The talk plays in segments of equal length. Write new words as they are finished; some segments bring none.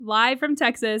Live from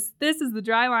Texas, this is the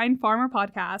Dryline Farmer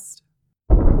Podcast.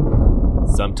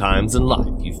 Sometimes in life,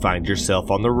 you find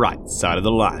yourself on the right side of the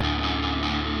line.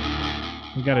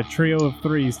 We got a trio of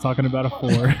threes talking about a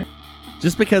four.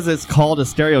 Just because it's called a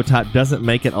stereotype doesn't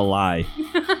make it a lie.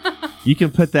 You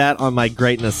can put that on my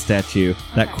greatness statue,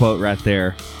 that quote right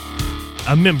there.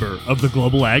 A member of the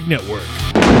Global Ag Network.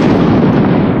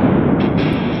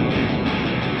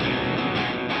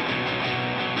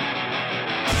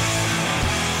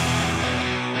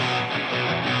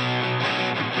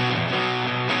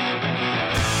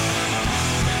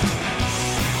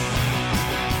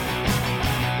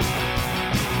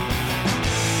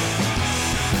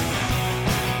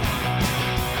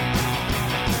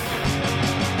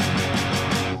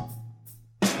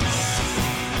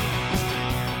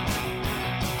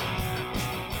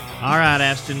 All right,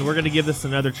 Ashton, we're going to give this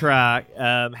another try.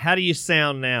 How do you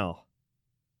sound now?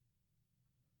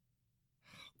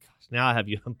 Oh, gosh, now I have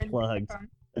you unplugged.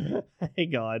 Hey,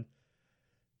 God.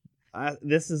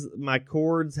 My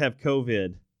cords have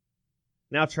COVID.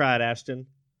 Now try it, Ashton.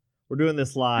 We're doing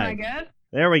this live. Am I good?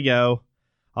 There we go.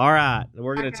 All right.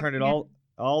 We're going to turn it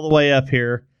all the way up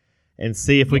here and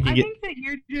see if we can get... I think that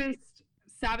you're just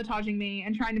sabotaging me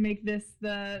and trying to make this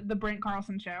the Brent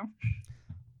Carlson show.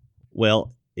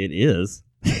 Well... It is.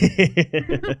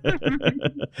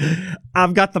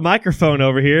 I've got the microphone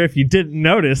over here. If you didn't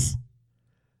notice,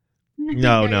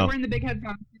 no. We're in the big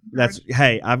headphones.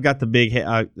 I've got the big.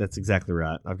 That's exactly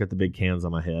right. I've got the big cans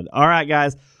on my head. All right,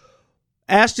 guys.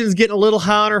 Ashton's getting a little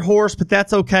high on her horse, but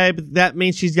that's okay. But that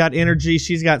means she's got energy,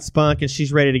 she's got spunk, and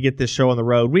she's ready to get this show on the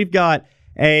road. We've got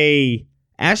a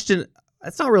Ashton.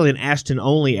 It's not really an Ashton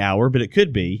only hour, but it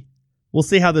could be. We'll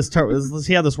see how this let's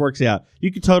see how this works out.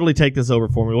 You can totally take this over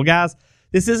for me. Well, guys,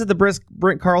 this isn't the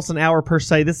Brent Carlson Hour per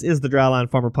se. This is the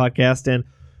Dryline Farmer Podcast. And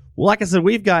like I said,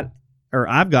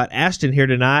 I've got Ashton here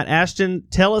tonight. Ashton,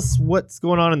 tell us what's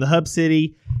going on in the Hub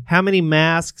City. How many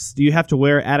masks do you have to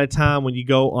wear at a time when you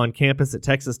go on campus at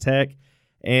Texas Tech?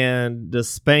 And does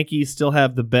Spanky still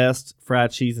have the best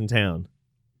fried cheese in town?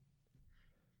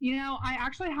 You know, I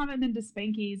actually haven't been to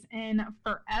Spanky's in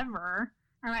forever.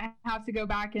 I might have to go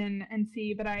back and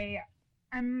see, but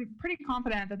I'm pretty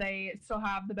confident that they still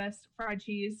have the best fried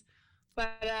cheese. But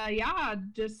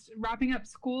just wrapping up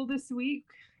school this week,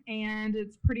 and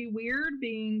it's pretty weird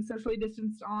being socially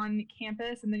distanced on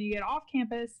campus, and then you get off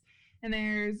campus, and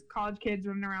there's college kids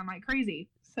running around like crazy.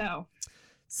 So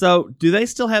do they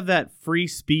still have that free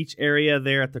speech area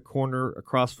there at the corner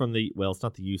across from it's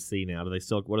not the UC now. Do they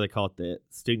still, what do they call it, the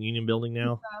Student Union building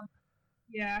now?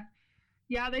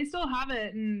 Yeah, they still have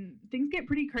it, and things get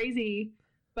pretty crazy.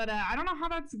 But I don't know how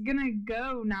that's going to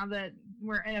go now that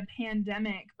we're in a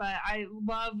pandemic. But I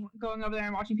love going over there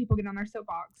and watching people get on their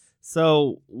soapbox.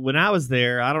 So when I was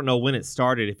there, I don't know when it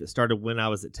started, if it started when I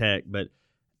was at Tech, but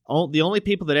the only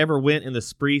people that ever went in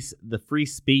the free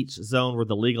speech zone were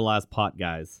the legalized pot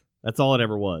guys. That's all it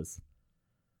ever was.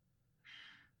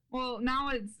 Well, now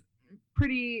it's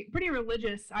pretty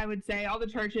religious, I would say. All the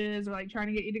churches are like trying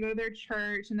to get you to go to their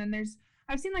church, and then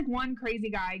I've seen like one crazy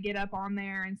guy get up on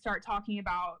there and start talking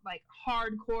about like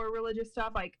hardcore religious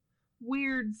stuff, like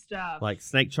weird stuff. Like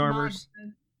snake charmers?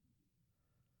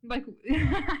 Like,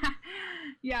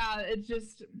 yeah, it's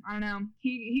just, I don't know.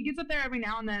 He gets up there every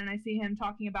now and then, and I see him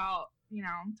talking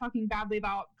badly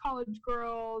about college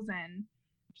girls and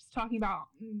just talking about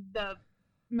the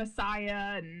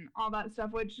Messiah and all that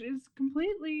stuff, which is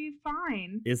completely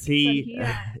fine. Is he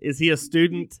a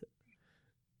student?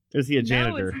 Or is he a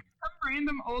janitor? No, it's some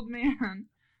random old man.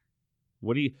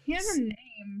 What do you? He has a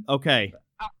name. Okay.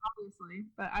 Obviously,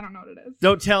 but I don't know what it is.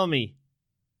 Don't tell me.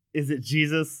 Is it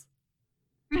Jesus?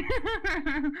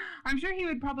 I'm sure he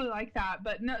would probably like that,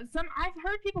 but no. I've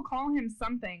heard people call him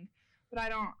something, but I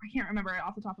can't remember it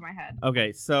off the top of my head.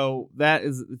 Okay, so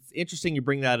it's interesting you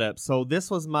bring that up. So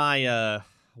this was my I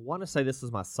want to say this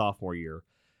was my sophomore year,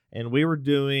 and we were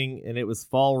doing, and it was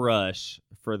fall rush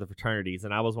for the fraternities,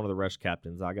 and I was one of the rush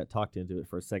captains. I got talked into it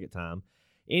for a second time.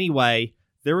 Anyway,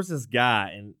 there was this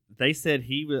guy, and they said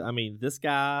he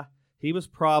was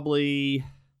probably,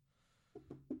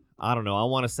 I don't know, I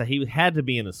want to say he had to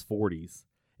be in his 40s,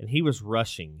 and he was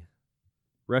rushing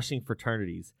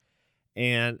fraternities.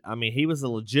 And, I mean, he was a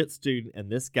legit student, and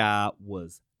this guy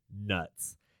was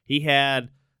nuts. He had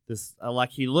this,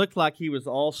 he looked like he was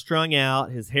all strung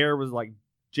out. His hair was like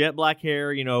jet black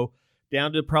hair,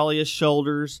 down to probably his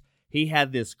shoulders. He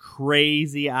had this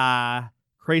crazy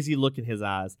look in his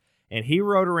eyes. And he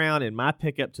rode around in my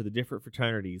pickup to the different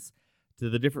fraternities, to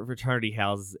the different fraternity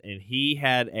houses, and he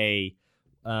had a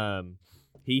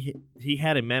he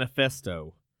had a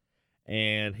manifesto,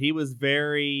 and he was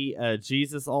very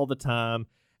Jesus all the time.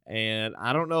 And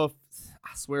I don't know if,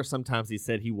 I swear sometimes he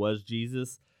said he was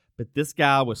Jesus, but this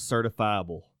guy was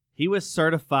certifiable. He was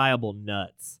certifiable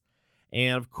nuts.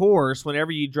 And of course,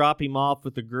 whenever you drop him off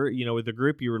with the group, with the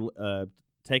group you were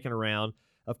taking around,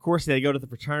 of course they go to the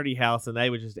fraternity house and they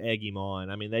would just egg him on.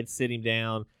 I mean, they'd sit him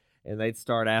down and they'd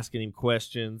start asking him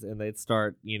questions and they'd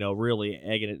start, really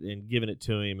egging it and giving it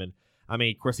to him. And I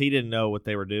mean, of course, he didn't know what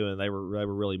they were doing. They were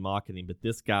really mocking him, but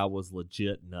this guy was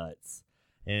legit nuts.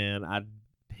 And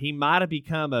he might have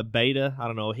become a beta. I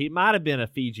don't know. He might have been a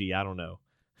Fiji. I don't know.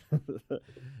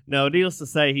 No, needless to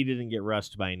say, he didn't get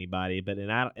rushed by anybody. But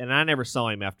I never saw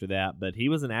him after that. But he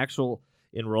was an actual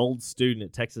enrolled student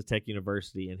at Texas Tech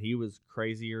University, and he was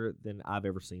crazier than I've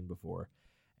ever seen before.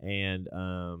 And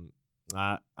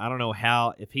I don't know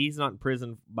how, if he's not in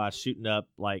prison by shooting up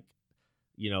like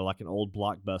an old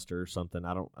Blockbuster or something.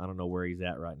 I don't know where he's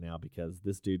at right now because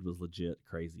this dude was legit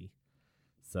crazy.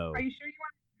 So. Are you sure you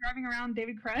weren't driving around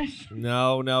David Koresh?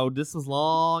 No. This was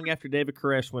long after David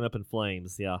Koresh went up in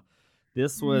flames. Yeah.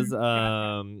 This was,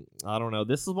 I don't know.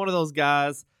 This is one of those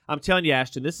guys. I'm telling you,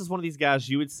 Ashton, this is one of these guys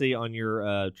you would see on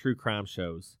your true crime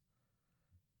shows.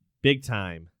 Big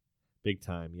time.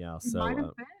 Yeah. So, Might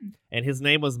have been. And his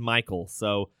name was Michael.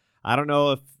 So I don't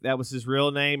know if that was his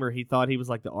real name or he thought he was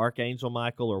like the Archangel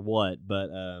Michael or what, but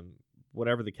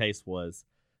whatever the case was,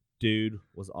 dude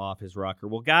was off his rocker.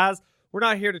 Well, guys, we're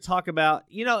not here to talk about,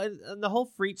 and the whole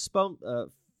free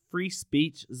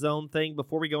speech zone thing.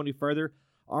 Before we go any further,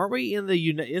 are we in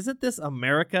isn't this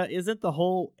America? Isn't the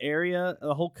whole area,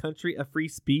 the whole country a free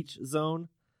speech zone?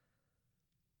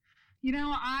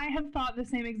 I have thought the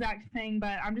same exact thing,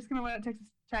 but I'm just going to let Texas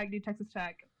Tech do Texas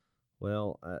Tech.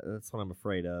 Well, that's what I'm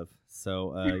afraid of.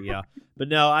 So, yeah. But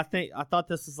no, I thought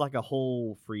this was like a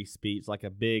whole free speech, like a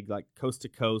big, like coast to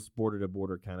coast, border to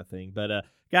border kind of thing. But,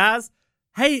 guys,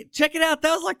 hey, check it out.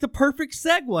 That was like the perfect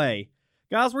segue.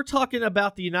 Guys, we're talking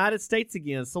about the United States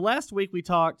again. So last week we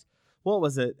talked, what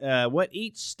was it? What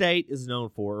each state is known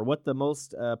for, or what the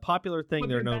most popular thing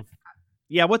they're known for.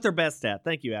 Yeah, what they're best at.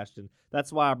 Thank you, Ashton.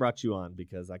 That's why I brought you on,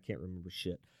 because I can't remember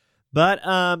shit. But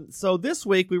so this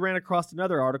week we ran across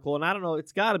another article, and I don't know,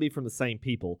 it's got to be from the same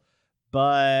people.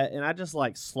 And I just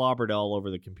like slobbered all over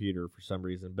the computer for some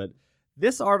reason. But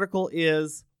this article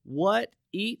is what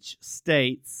each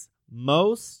state's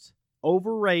most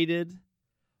overrated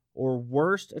or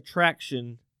worst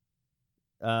attraction,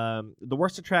 the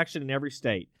worst attraction in every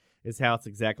state is how it's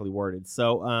exactly worded.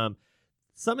 So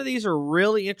some of these are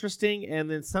really interesting, and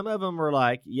then some of them are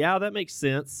like, yeah, that makes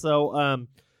sense. So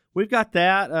we've got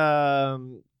that.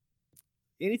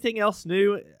 Anything else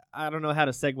new? I don't know how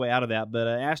to segue out of that, but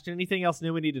Ashton, anything else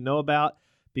new we need to know about?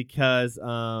 Because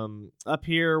up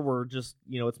here we're just,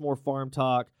 it's more farm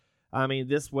talk. I mean,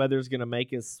 this weather's going to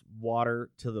make us water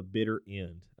to the bitter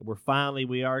end.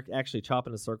 We are actually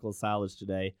chopping a circle of silage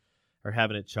today, or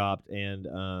having it chopped, and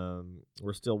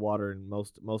we're still watering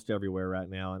most everywhere right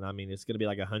now. And I mean, it's going to be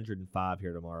like 105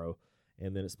 here tomorrow,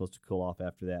 and then it's supposed to cool off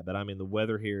after that. But I mean, the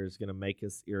weather here is going to make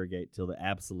us irrigate till the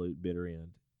absolute bitter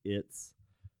end. It's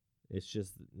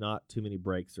just not too many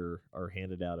breaks are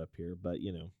handed out up here, but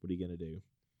what are you going to do?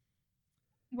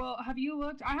 Well, have you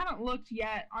looked? I haven't looked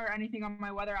yet or anything on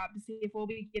my weather app to see if we'll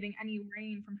be getting any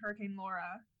rain from Hurricane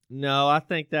Laura. No, I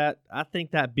think that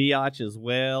biatch is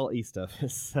well east of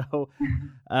us. So,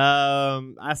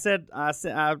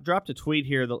 I dropped a tweet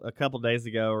here a couple days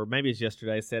ago, or maybe it's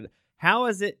yesterday. I said, how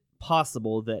is it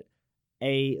possible that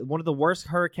one of the worst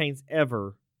hurricanes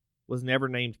ever was never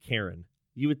named Karen?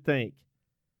 You would think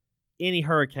any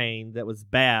hurricane that was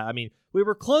bad. I mean, we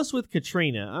were close with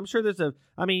Katrina. I'm sure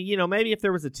maybe if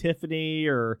there was a Tiffany,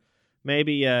 or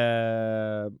maybe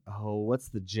what's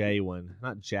the J one?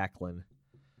 Not Jacqueline.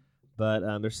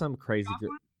 But there's some crazy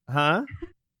Jocelyn?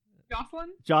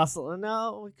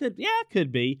 No, it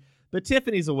could be. But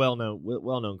Tiffany's a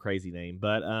well-known crazy name.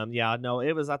 But I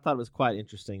thought it was quite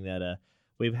interesting that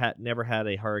we've never had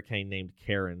a hurricane named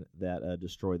Karen that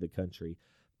destroyed the country.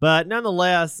 But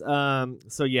nonetheless,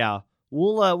 so yeah,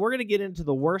 we're gonna get into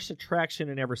the worst attraction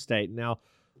in every state. Now,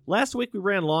 last week we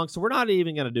ran long, so we're not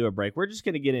even gonna do a break. We're just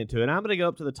gonna get into it. I'm gonna go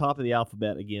up to the top of the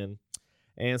alphabet again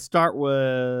and start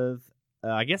with.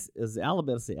 I guess is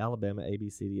Alabama. Say Alabama, A, B,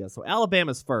 C, D. So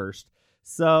Alabama's first.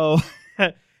 So,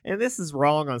 and this is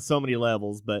wrong on so many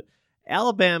levels, but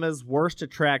Alabama's worst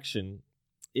attraction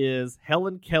is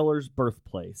Helen Keller's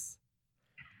birthplace.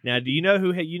 Now, do you know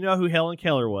who Helen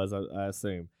Keller was? I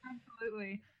assume.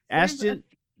 Absolutely. Ashton,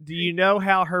 do you know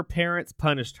how her parents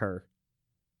punished her?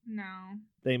 No.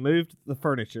 They moved the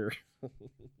furniture.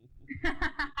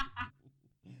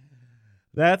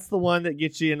 That's the one that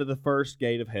gets you into the first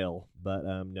gate of hell. But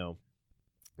no.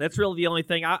 That's really the only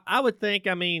thing. I would think,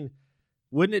 I mean,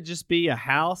 wouldn't it just be a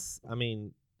house? I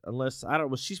mean, unless, I don't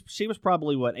know, she was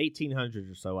probably, what,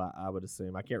 1800s or so, I would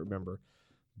assume. I can't remember.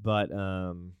 But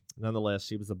nonetheless,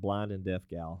 she was a blind and deaf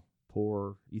gal.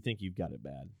 Poor, you think you've got it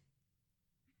bad.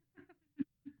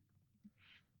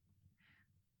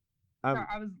 Sorry,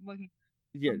 I was looking.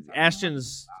 Yeah, I'm sorry.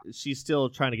 Ashton's, she's still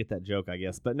trying to get that joke, I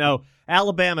guess. But no,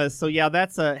 Alabama. So, yeah,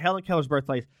 that's Helen Keller's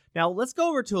birthplace. Now, let's go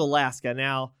over to Alaska.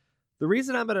 Now, the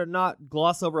reason I'm going to not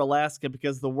gloss over Alaska,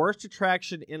 because the worst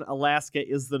attraction in Alaska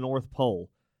is the North Pole.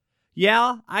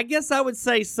 Yeah, I guess I would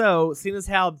say so, seeing as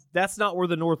how that's not where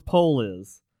the North Pole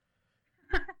is.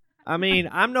 I mean,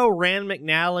 I'm no Rand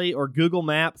McNally or Google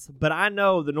Maps, but I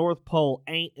know the North Pole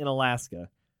ain't in Alaska.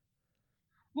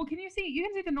 Well, you can see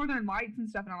the northern lights and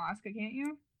stuff in Alaska, can't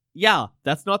you? Yeah,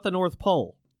 that's not the North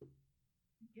Pole.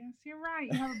 Yes, you're right.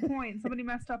 You have a point. Somebody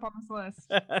messed up on this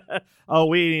list. Oh,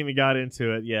 we ain't even got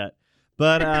into it yet.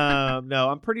 But no,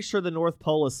 I'm pretty sure the North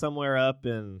Pole is somewhere up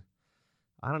in,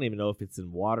 I don't even know if it's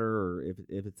in water or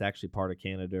if it's actually part of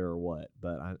Canada or what.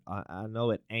 But I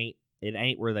know it ain't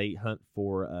where they hunt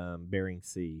for Bering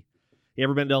Sea. You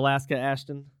ever been to Alaska,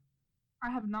 Ashton? I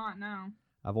have not, no.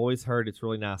 I've always heard it's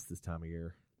really nice this time of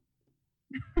year.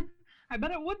 I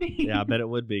bet it would be. Yeah, I bet it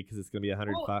would be because it's going to be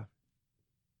 105. Well,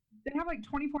 they have like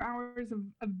 24 hours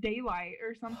of daylight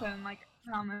or something like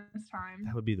around this time.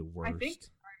 That would be the worst. I think.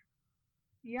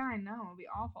 Yeah, I know. It would be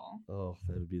awful. Oh,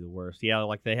 that would be the worst. Yeah,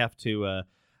 like they have to.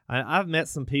 I've met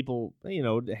some people,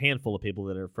 a handful of people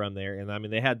that are from there, and I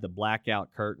mean they had the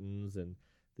blackout curtains, and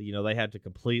they had to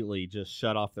completely just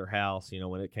shut off their house,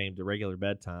 when it came to regular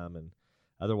bedtime, and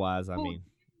otherwise, I mean.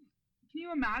 Can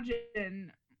you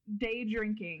imagine day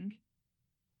drinking,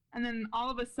 and then all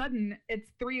of a sudden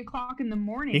it's 3:00 in the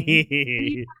morning? And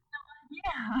you have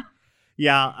no idea.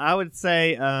 Yeah, I would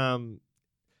say.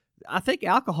 I think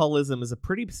alcoholism is a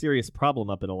pretty serious problem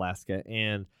up in Alaska,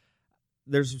 and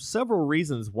there's several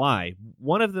reasons why.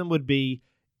 One of them would be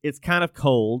it's kind of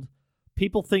cold.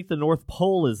 People think the North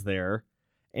Pole is there,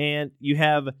 and you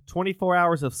have 24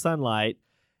 hours of sunlight,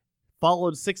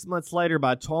 followed 6 months later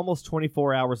by almost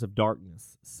 24 hours of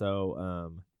darkness.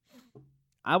 So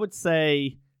I would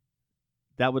say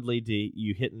that would lead to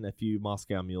you hitting a few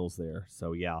Moscow mules there.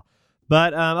 So, yeah.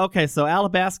 But, okay, so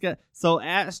Alabama. So,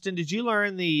 Ashton, did you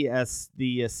learn the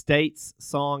States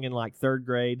song in, like, 3rd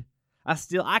grade?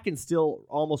 I can still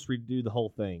almost redo the whole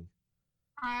thing.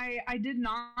 I did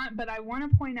not, but I want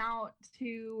to point out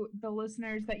to the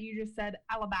listeners that you just said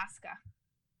Alabaska.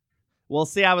 Well,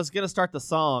 see, I was going to start the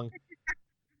song.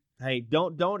 Hey,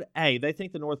 hey, they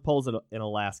think the North Pole's in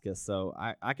Alaska, so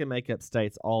I can make up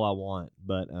states all I want.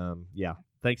 But, yeah,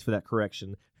 thanks for that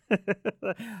correction.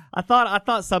 I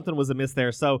thought something was amiss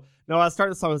there. So, no, I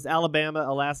started the song. It was Alabama,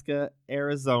 Alaska,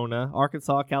 Arizona,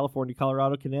 Arkansas, California,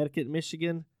 Colorado, Connecticut,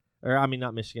 Michigan. Or, I mean,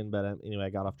 not Michigan, but anyway, I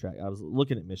got off track. I was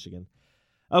looking at Michigan.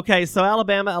 Okay, so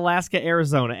Alabama, Alaska,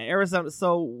 Arizona.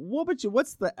 So,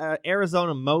 what's the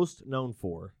Arizona most known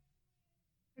for?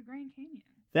 The Grand Canyon.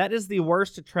 That is the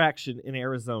worst attraction in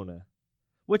Arizona.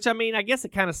 Which, I mean, I guess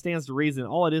it kind of stands to reason.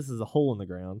 All it is a hole in the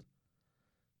ground.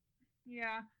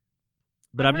 Yeah.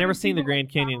 But I've never seen the Grand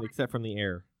Canyon except from the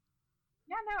air.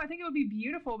 Yeah, no, I think it would be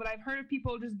beautiful, but I've heard of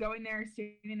people just going there,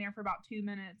 standing there for about 2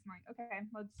 minutes. I'm like, okay,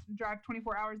 let's drive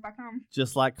 24 hours back home.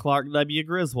 Just like Clark W.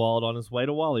 Griswold on his way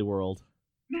to Wally World.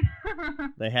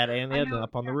 They had Aunt Edna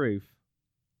up on the roof.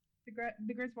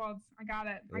 The Griswolds. I got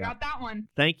it. Yeah. I got that one.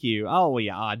 Thank you. Oh,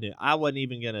 yeah, I knew. I wasn't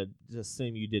even going to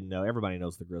assume you didn't know. Everybody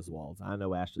knows the Griswolds. I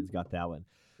know Ashton's got that one.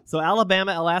 So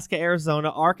Alabama, Alaska, Arizona,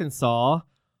 Arkansas.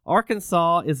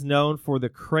 Arkansas is known for the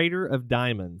Crater of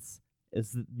Diamonds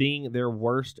as being their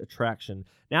worst attraction.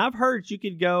 Now, I've heard you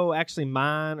could go actually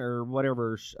mine or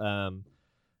whatever,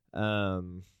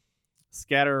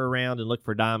 scatter around and look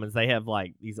for diamonds. They have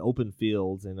like these open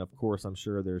fields, and of course, I'm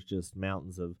sure there's just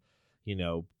mountains of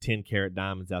 10-carat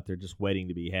diamonds out there just waiting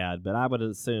to be had. But I would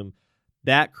assume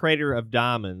that Crater of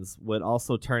Diamonds would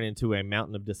also turn into a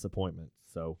mountain of disappointment.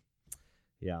 So,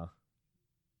 yeah.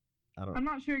 I'm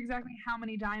not sure exactly how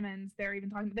many diamonds they're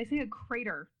even talking about. They say a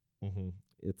crater. Mm-hmm.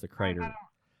 It's a crater.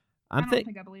 I don't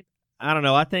think I believe it. I don't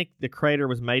know. I think the crater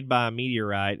was made by a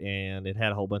meteorite, and it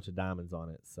had a whole bunch of diamonds on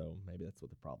it. So maybe that's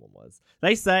what the problem was.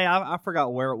 They say, I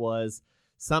forgot where it was,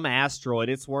 some asteroid.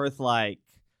 It's worth like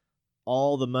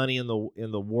all the money in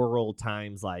the world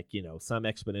times like some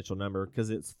exponential number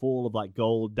because it's full of like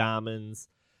gold, diamonds,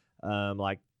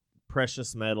 like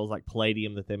precious metals like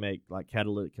palladium that they make like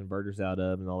catalytic converters out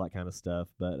of and all that kind of stuff.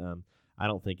 But I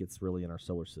don't think it's really in our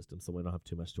solar system, so we don't have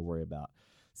too much to worry about.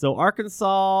 So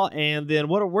Arkansas, and then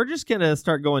we're just gonna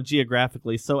start going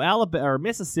geographically. So Alabama or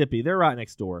Mississippi, they're right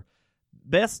next door.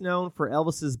 best known for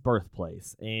Elvis's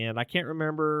birthplace, and I can't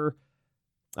remember.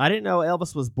 I didn't know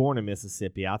Elvis was born in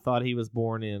Mississippi. I thought he was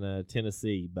born in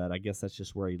Tennessee, but I guess that's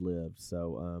just where he lived.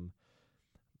 So,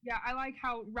 Yeah, I like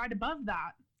how right above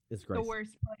that, it's the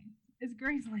worst place is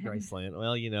Graceland. Graceland.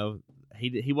 Well, he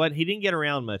didn't get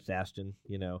around much, Ashton.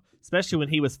 Especially when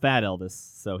he was Fat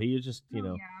Elvis. So he was just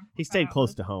he stayed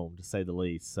close to home, to say the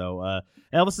least. So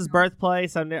Elvis's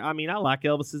birthplace. I like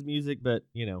Elvis's music, but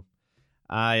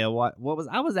I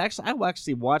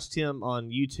actually watched him on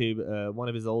YouTube. One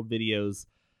of his old videos.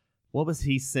 What was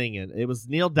he singing? It was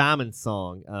Neil Diamond's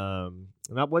song.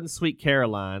 And that wasn't Sweet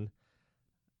Caroline.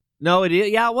 No, it is.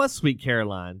 Yeah, it was Sweet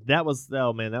Caroline. That was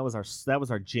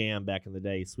our jam back in the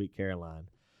day, Sweet Caroline.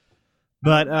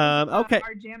 But okay,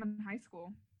 our jam in high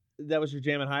school. That was your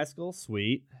jam in high school?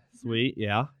 Sweet.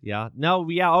 Yeah. No,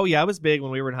 yeah. Oh, yeah. It was big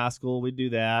when we were in high school. We'd do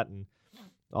that and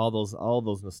all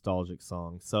those nostalgic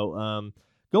songs. So,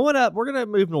 going up, we're gonna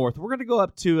move north. We're gonna go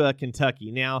up to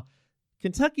Kentucky. Now,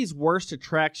 Kentucky's worst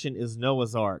attraction is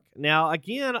Noah's Ark. Now,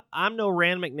 again, I'm no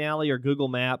Rand McNally or Google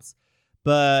Maps,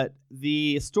 but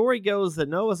the story goes that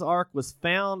Noah's Ark was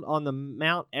found on the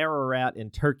Mount Ararat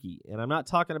in Turkey. And I'm not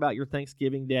talking about your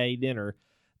Thanksgiving Day dinner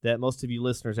that most of you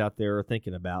listeners out there are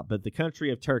thinking about, but the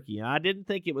country of Turkey. And I didn't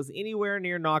think it was anywhere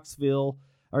near Knoxville,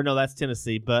 or no, that's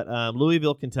Tennessee, but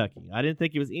Louisville, Kentucky. I didn't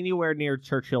think it was anywhere near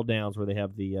Churchill Downs where they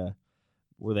have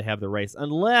the race,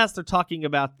 unless they're talking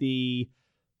about the.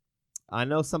 I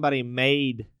know somebody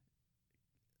made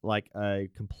like a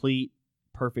complete,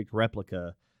 perfect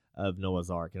replica of Noah's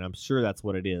Ark, and I'm sure that's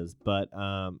what it is. But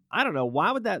I don't know.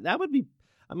 Why would that would be?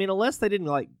 I mean, unless they didn't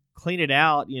like clean it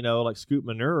out, like scoop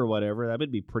manure or whatever, that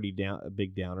would be a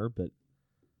big downer. But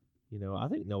I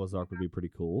think Noah's Ark would be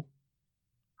pretty cool.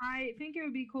 I think it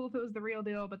would be cool if it was the real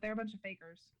deal, but they're a bunch of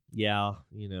fakers. Yeah,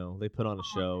 they put on a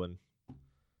show, and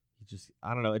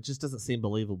I don't know. It just doesn't seem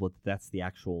believable that that's the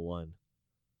actual one.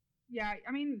 Yeah,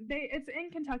 I mean, it's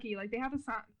in Kentucky. Like, they have to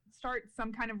start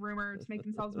some kind of rumor to make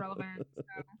themselves relevant. So.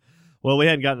 Well, we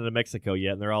hadn't gotten to Mexico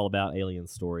yet, and they're all about alien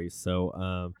stories. So,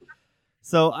 I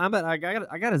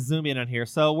got to zoom in on here.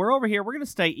 So we're over here. We're going to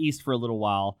stay east for a little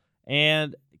while.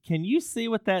 And can you see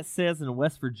what that says in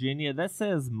West Virginia? That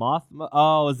says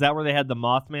Oh, is that where they had the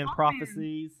Mothman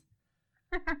prophecies?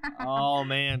 Oh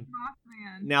man.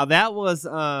 Mothman. Now that was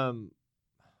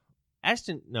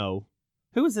Ashton. No.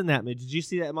 Who was in that movie? Did you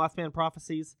see that Mothman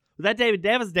Prophecies? Was that David?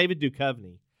 That was David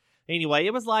Duchovny. Anyway,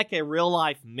 it was like a real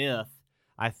life myth.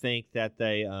 I think that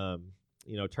they,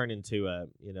 turned into a,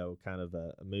 kind of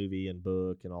a movie and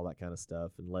book and all that kind of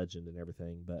stuff and legend and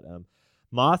everything. But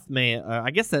Mothman,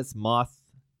 I guess that's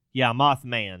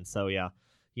Mothman. So yeah,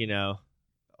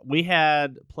 we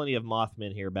had plenty of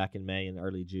Mothmen here back in May and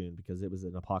early June because it was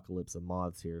an apocalypse of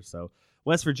moths here. So.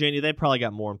 West Virginia, they probably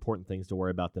got more important things to worry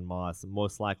about than moths, and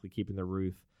most likely keeping the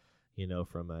roof,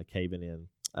 from caving in.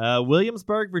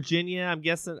 Williamsburg, Virginia. I'm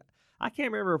guessing I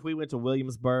can't remember if we went to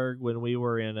Williamsburg when we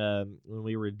were in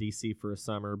DC for a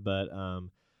summer, but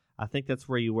I think that's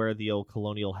where you wear the old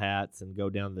colonial hats and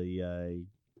go down the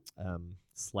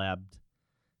slabbed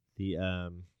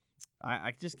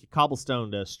I just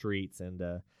cobblestoned streets, and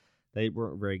they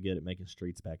weren't very good at making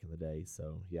streets back in the day.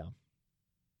 So yeah.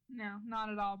 No, not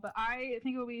at all. But I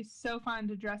think it would be so fun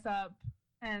to dress up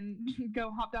and go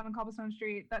hop down on Cobblestone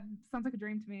Street. That sounds like a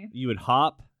dream to me. You would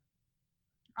hop?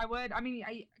 I would. I mean,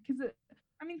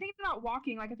 thinking about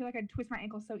walking, like I feel like I'd twist my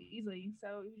ankle so easily.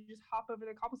 So you just hop over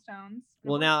the cobblestones.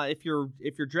 Well, now if you're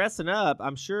dressing up,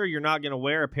 I'm sure you're not going to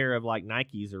wear a pair of like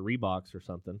Nikes or Reeboks or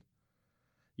something.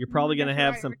 You're probably going to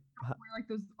have some. Wear like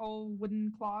those old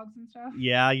wooden clogs and stuff.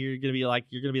 Yeah, you're gonna be like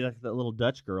that little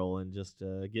Dutch girl and just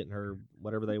getting her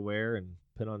whatever they wear and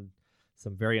put on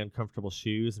some very uncomfortable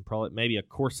shoes and probably maybe a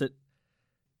corset.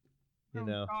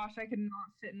 Gosh, I could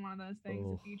not sit in one of those things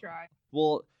if you tried.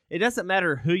 Well, it doesn't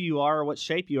matter who you are or what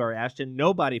shape you are, Ashton.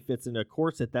 Nobody fits into a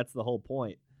corset. That's the whole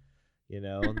point.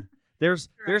 There's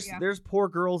poor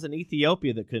girls in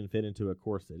Ethiopia that couldn't fit into a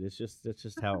corset. It's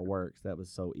just how it works. That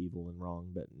was so evil and wrong,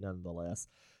 but nonetheless.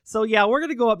 So yeah, we're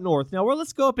gonna go up north now.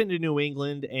 Let's go up into New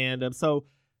England, and so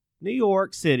New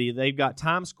York City. They've got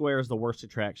Times Square as the worst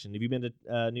attraction. Have you been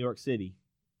to New York City?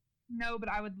 No, but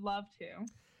I would love to.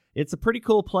 It's a pretty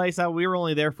cool place. We were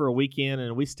only there for a weekend,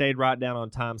 and we stayed right down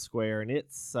on Times Square, and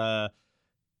it's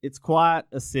quite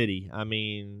a city. I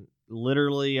mean,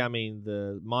 literally,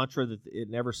 the mantra that it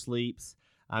never sleeps.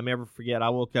 I never forget. I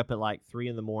woke up at like 3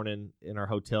 a.m. in our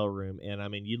hotel room,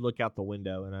 and you look out the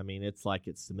window, and it's like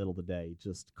it's the middle of the day.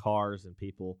 Just cars and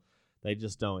people. They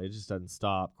just don't. It just doesn't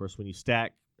stop. Of course, when you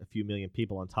stack a few million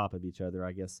people on top of each other,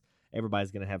 I guess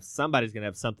somebody's gonna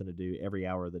have something to do every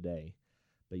hour of the day.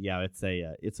 yeah,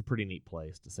 it's a pretty neat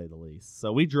place to say the least.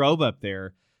 So we drove up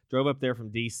there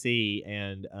from DC,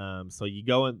 and so you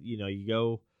go and you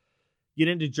go get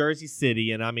into Jersey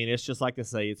City, and I mean it's just like I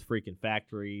say, it's freaking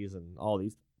factories and all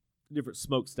these different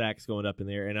smokestacks going up in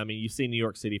there, and I mean you see New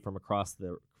York City from across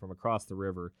the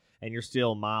river, and you're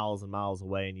still miles and miles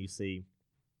away, and you see,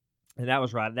 and that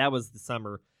was the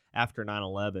summer after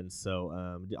 9/11,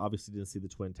 so obviously didn't see the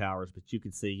Twin Towers, but you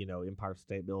could see Empire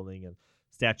State Building and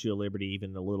Statue of Liberty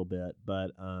even a little bit,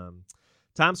 but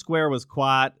Times Square was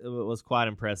quite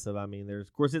impressive. I mean,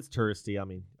 of course it's touristy. I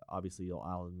mean, obviously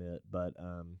I'll admit, but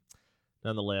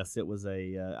nonetheless, it was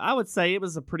I would say it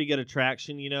was a pretty good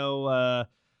attraction.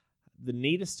 The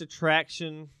neatest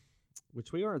attraction,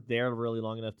 which we weren't there really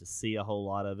long enough to see a whole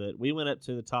lot of it. We went up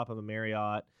to the top of a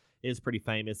Marriott. It's pretty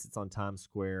famous. It's on Times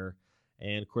Square,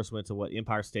 and of course went to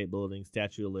Empire State Building,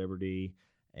 Statue of Liberty,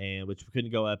 and which we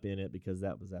couldn't go up in it because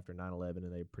that was after 9/11,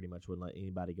 and they pretty much wouldn't let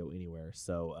anybody go anywhere.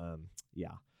 So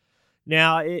yeah.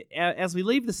 Now, as we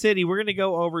leave the city, we're going to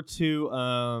go over to,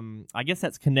 I guess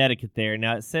that's Connecticut there.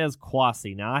 Now, it says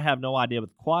Quasi. Now, I have no idea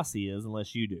what Quasi is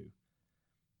unless you do.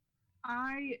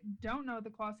 I don't know what the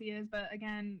Quasi is, but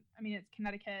again, I mean, it's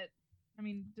Connecticut. I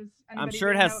mean, does anybody I'm sure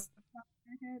it really has.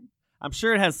 I'm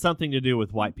sure it has something to do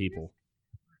with white people.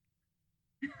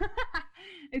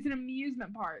 It's an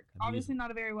amusement park. Obviously, not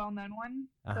a very well-known one.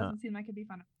 Doesn't seem like it'd be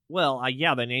fun. Well,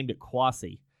 yeah, they named it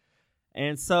Quasi.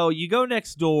 And so you go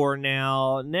next door.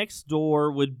 Now, next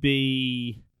door would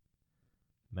be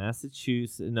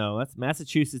Massachusetts. No, that's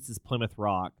Massachusetts is Plymouth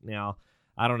Rock. Now,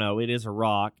 I don't know. It is a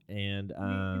rock. And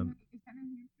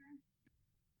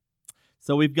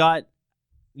so we've got,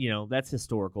 that's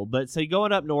historical. But so you're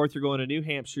going up north. You're going to New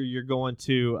Hampshire. You're going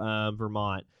to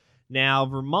Vermont. Now,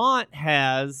 Vermont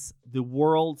has the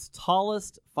world's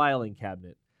tallest filing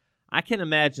cabinet. I can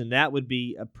imagine that would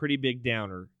be a pretty big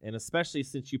downer, and especially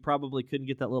since you probably couldn't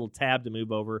get that little tab to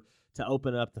move over to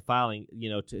open up the filing,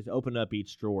 to open up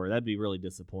each drawer. That'd be really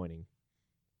disappointing.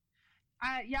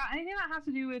 Yeah, anything that has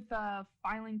to do with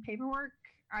filing paperwork,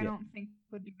 I don't think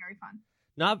would be very fun.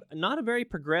 Not a very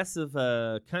progressive,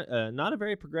 not a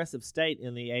very progressive state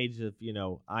in the age of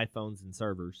iPhones and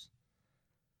servers.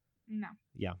 No.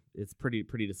 Yeah, it's pretty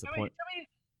disappointing.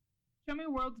 Show me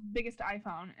world's biggest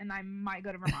iPhone, and I might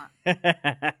go to Vermont.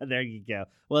 There you go.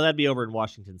 Well, that'd be over in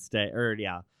Washington State,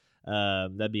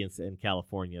 that'd be in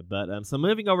California. But so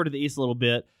moving over to the east a little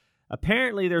bit,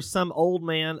 apparently there's some old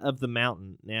man of the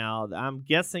mountain. Now, I'm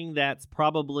guessing that's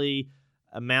probably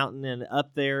a mountain, and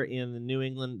up there in New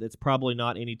England, that's probably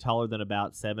not any taller than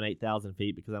about 8,000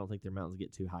 feet, because I don't think their mountains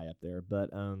get too high up there. But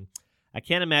I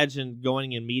can't imagine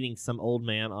going and meeting some old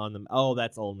man on the. Oh,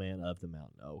 that's old man of the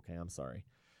mountain. Oh, okay, I'm sorry.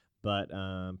 But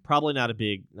probably not a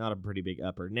pretty big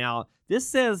upper. Now, this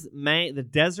says the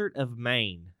desert of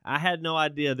Maine. I had no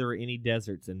idea there were any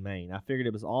deserts in Maine. I figured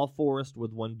it was all forest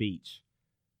with one beach.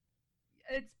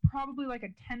 It's probably like a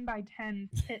 10 by 10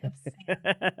 pit of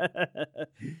sand.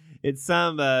 It's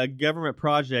some government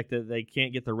project that they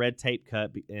can't get the red tape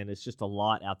cut, and it's just a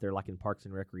lot out there like in Parks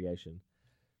and Recreation.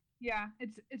 Yeah,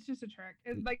 it's just a trick.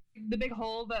 It's like the big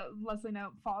hole that Leslie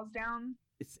Knope falls down.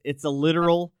 It's a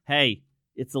literal,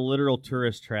 it's a literal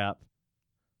tourist trap.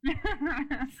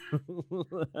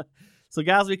 So,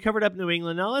 guys, we covered up New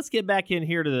England. Now, let's get back in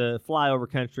here to the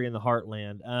flyover country in the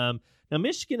heartland. Now,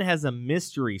 Michigan has a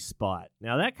mystery spot.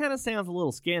 Now, that kind of sounds a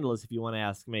little scandalous if you want to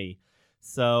ask me.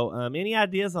 So, any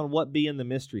ideas on what be in the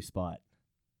mystery spot?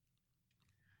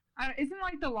 Isn't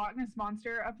like the Loch Ness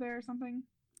Monster up there or something?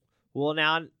 Well,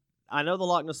 now, I know the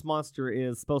Loch Ness Monster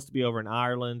is supposed to be over in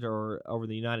Ireland or over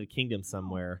the United Kingdom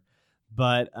somewhere.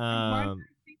 But why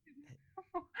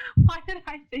did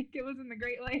I think it was in the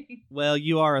Great Lakes? Well,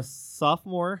 you are a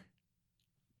sophomore.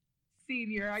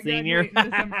 Senior. I graduate in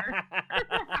December.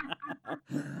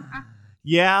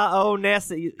 Yeah. Oh,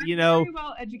 Nessie. Very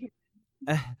well educated.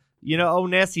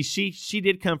 Nessie. She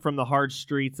did come from the hard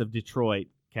streets of Detroit,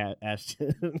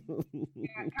 Ashton.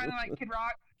 Yeah, kind of like Kid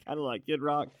Rock. Kind of like Kid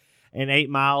Rock, and 8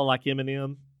 Mile like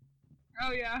Eminem.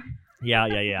 Oh yeah.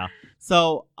 Yeah.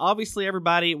 So, obviously,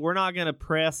 everybody, we're not going to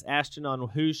press Ashton on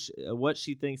what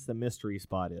she thinks the mystery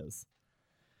spot is.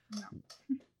 No.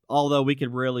 Although we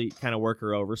could really kind of work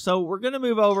her over. So, we're going to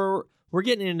move over. We're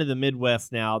getting into the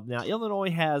Midwest now. Now,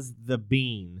 Illinois has the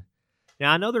bean.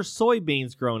 Now, I know there's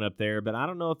soybeans growing up there, but I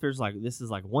don't know if this is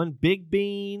like one big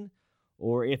bean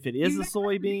or if it is a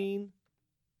soybean.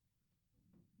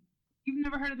 You've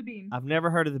never heard of the bean? I've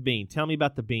never heard of the bean. Tell me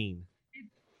about the bean.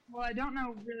 Well, I don't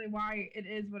know really why it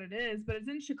is what it is, but it's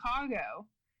in Chicago,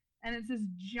 and it's this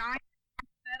giant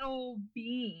metal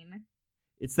bean.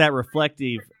 It's that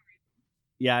reflective.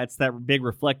 Yeah, it's that big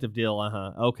reflective deal.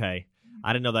 Okay.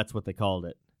 I didn't know that's what they called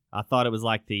it. I thought it was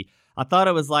like the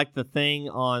thing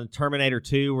on Terminator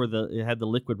 2 where it had the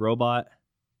liquid robot.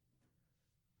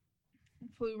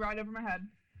 Flew right over my head.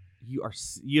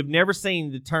 You've never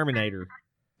seen the Terminator.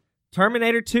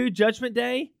 Terminator 2 Judgment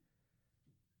Day?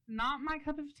 Not my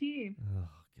cup of tea. Oh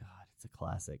God, it's a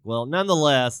classic. Well,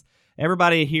 nonetheless,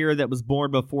 everybody here that was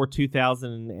born before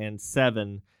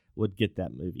 2007 would get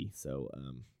that movie. So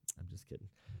I'm just kidding.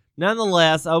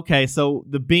 Nonetheless, okay, so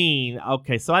the bean.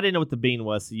 Okay, so I didn't know what the bean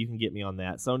was, so you can get me on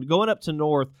that. So going up to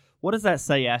north, what does that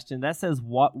say, Ashton? That says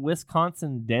what?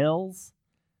 Wisconsin Dells?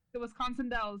 The Wisconsin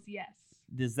Dells, yes.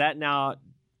 Does that now,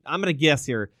 I'm going to guess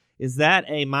here, is that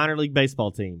a minor league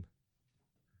baseball team?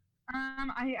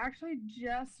 I actually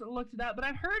just looked it up, but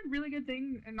I've heard really good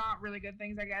things, and not really good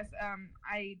things, I guess.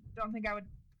 I don't think I would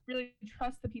really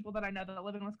trust the people that I know that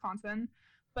live in Wisconsin,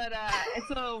 but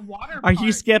it's a water Are park.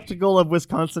 you skeptical of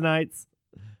Wisconsinites?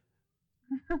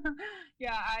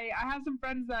 Yeah, I have some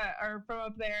friends that are from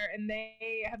up there, and they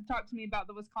have talked to me about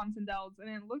the Wisconsin Dells, and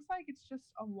it looks like it's just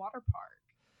a water park.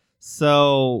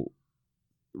 So,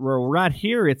 right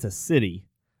here, it's a city,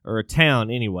 or a town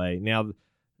anyway. Now,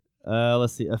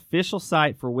 let's see. Official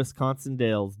site for Wisconsin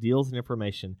Dells, deals and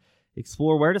information.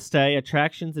 Explore where to stay,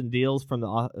 attractions, and deals from the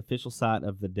official site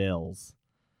of the Dells.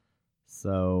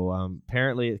 So,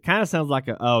 apparently, it kind of sounds like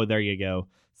oh, there you go.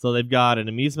 So, they've got an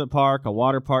amusement park, a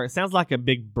water park. It sounds like a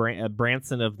big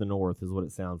Branson of the North is what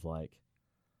it sounds like.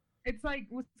 It's like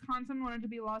Wisconsin wanted to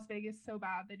be Las Vegas so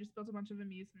bad, they just built a bunch of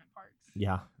amusement parks.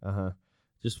 Yeah,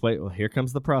 Just wait. Well, here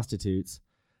comes the prostitutes.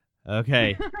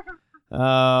 Okay.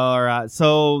 All right.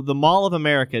 So the Mall of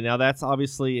America. Now that's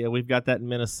obviously we've got that in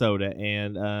Minnesota,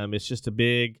 and it's just a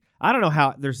big. I don't know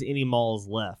how there's any malls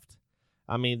left.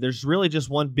 I mean, there's really just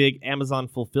one big Amazon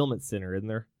fulfillment center, isn't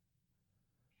there?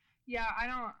 Yeah,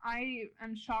 I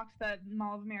am shocked that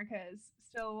Mall of America is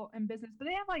still in business, but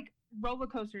they have like roller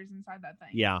coasters inside that thing.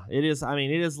 Yeah, it is. I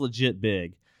mean, it is legit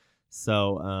big.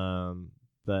 So, I'm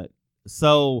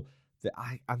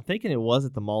thinking it was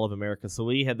at the Mall of America. So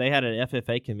they had an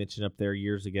FFA convention up there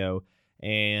years ago,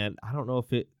 and I don't know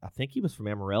if I think he was from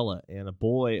Amarillo, and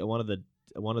one of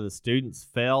the students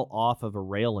fell off of a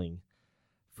railing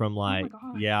from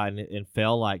and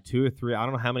fell like 2 or 3. I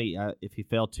don't know how many if he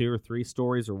fell 2 or 3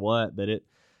 stories or what, but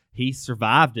he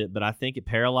survived it, but I think it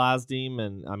paralyzed him,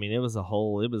 and I mean it was a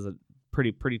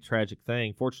pretty tragic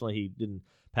thing. Fortunately, he didn't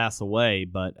pass away,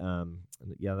 but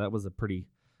yeah, that was a pretty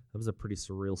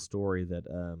surreal story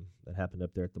that happened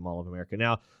up there at the Mall of America.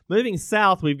 Now, moving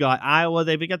south, we've got Iowa.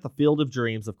 They've got the Field of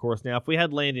Dreams, of course. Now, if we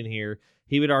had Landon here,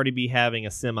 he would already be having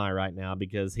a semi right now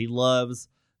because he loves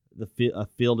a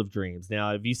Field of Dreams.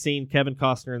 Now, have you seen Kevin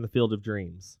Costner in the Field of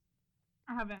Dreams?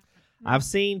 I haven't. I've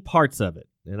seen parts of it,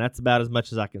 and that's about as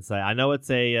much as I can say. I know it's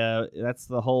that's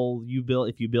the whole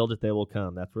if you build it, they will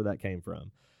come. That's where that came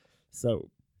from. So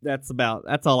that's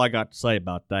all I got to say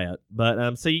about that.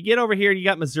 But so you get over here, you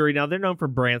got Missouri. Now they're known for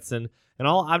Branson, and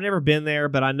I've never been there,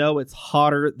 but I know it's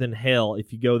hotter than hell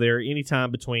if you go there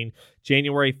anytime between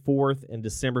January 4th and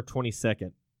December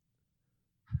 22nd.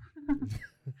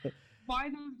 Why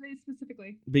those days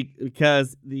specifically?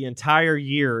 Because the entire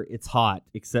year it's hot,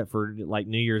 except for like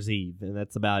New Year's Eve, and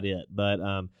that's about it. But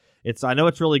I know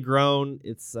it's really grown.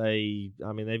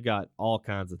 They've got all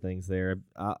kinds of things there.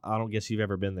 I don't guess you've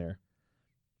ever been there.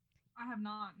 I have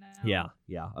not. No.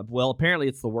 Yeah. Well, apparently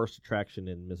it's the worst attraction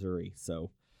in Missouri.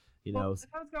 So, if I was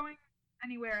going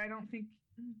anywhere, I don't think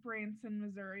Branson,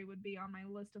 Missouri would be on my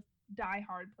list of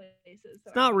die-hard places.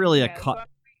 It's not really so I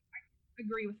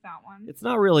agree with that one. It's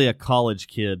not really a college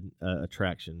kid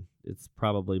attraction. It's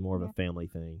probably more of a family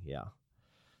thing. Yeah.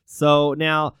 So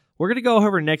now we're going to go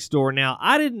over next door. Now,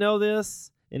 I didn't know this,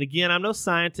 and again, I'm no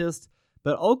scientist,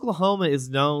 but Oklahoma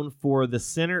is known for the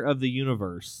center of the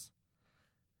universe.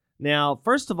 Now,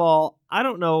 first of all, I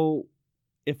don't know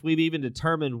if we've even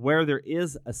determined where there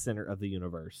is a center of the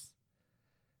universe.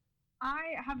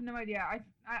 I have no idea.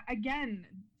 Again,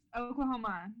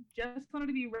 Oklahoma just wanted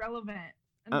to be relevant.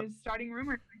 And there's starting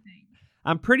rumors, I think.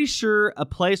 I'm pretty sure a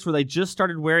place where they just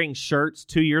started wearing shirts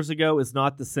 2 years ago is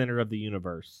not the center of the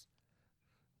universe.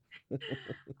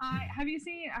 Have you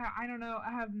seen? I don't know.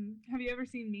 Have you ever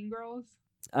seen Mean Girls?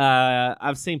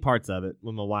 I've seen parts of it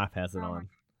when my wife has it on.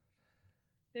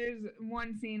 There's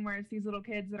one scene where it's these little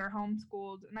kids that are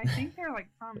homeschooled, and I think they're like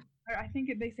I think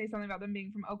they say something about them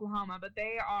being from Oklahoma, but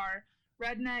they are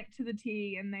redneck to the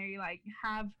T, and they like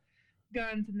have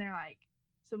guns, and they're like,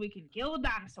 so we can kill the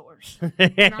dinosaurs.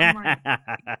 And I'm like,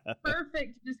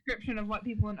 perfect description of what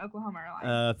people in Oklahoma are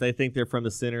like. If they think they're from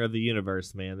the center of the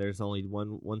universe, man, there's only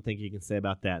one thing you can say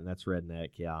about that, and that's redneck,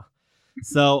 yeah.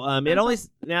 So it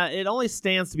only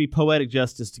stands to be poetic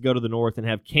justice to go to the north and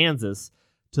have Kansas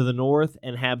to the north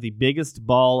and have the biggest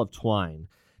ball of twine.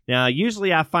 Now,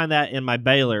 usually I find that in my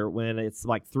baler when it's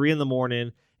like 3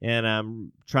 a.m. and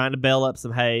I'm trying to bale up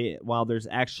some hay while there's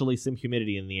actually some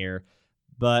humidity in the air.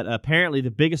 But apparently the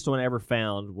biggest one I ever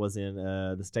found was in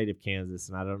the state of Kansas,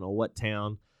 and I don't know what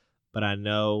town, but I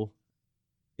know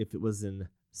if it was in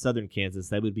southern Kansas,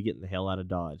 they would be getting the hell out of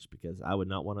Dodge because I would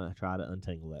not want to try to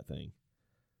untangle that thing.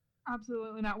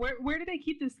 Absolutely not. Where do they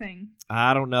keep this thing?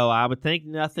 I don't know. I would think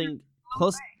nothing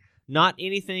close, not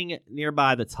anything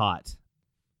nearby that's hot.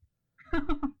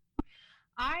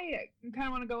 I kind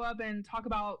of want to go up and talk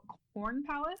about Corn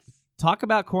Palace. Talk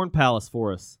about Corn Palace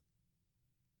for us.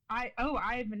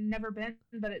 I've never been,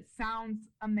 but it sounds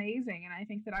amazing, and I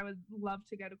think that I would love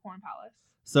to go to Corn Palace.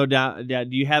 So,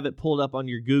 do you have it pulled up on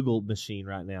your Google machine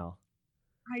right now?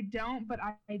 I don't, but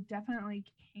I definitely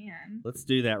can. Let's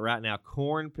do that right now.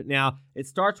 Now, it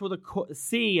starts with a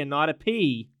C and not a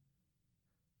P.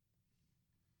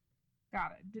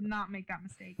 Got it. Did not make that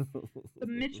mistake. The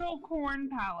Mitchell Corn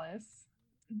Palace.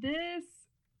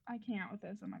 I can't with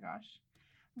this. Oh my gosh.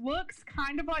 Looks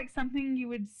kind of like something you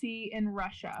would see in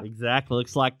Russia. Exactly.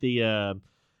 Looks like the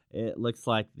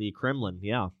Kremlin.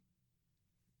 Yeah.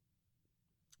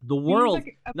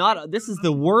 This is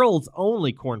the world's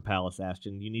only corn palace,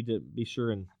 Ashton. You need to be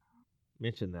sure and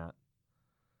mention that.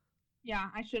 Yeah,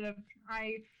 I should have.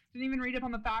 I didn't even read up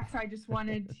on the facts. I just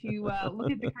wanted to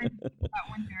look at the kind of people that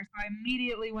went there. So I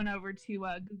immediately went over to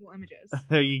Google Images.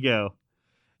 There you go.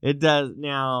 It does.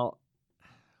 Now,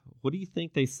 what do you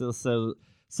think they So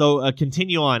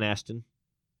continue on, Ashton.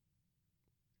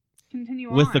 Continue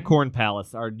on. With the Corn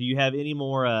Palace. Or do you have any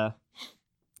more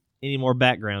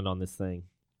background on this thing?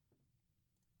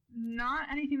 Not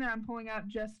anything that I'm pulling up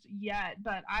just yet,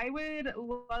 but I would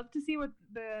love to see what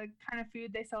the kind of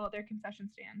food they sell at their concession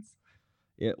stands.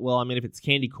 Yeah, well, I mean, if it's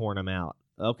candy corn, I'm out.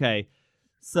 Okay.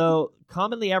 So,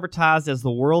 commonly advertised as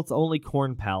the world's only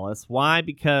corn palace. Why?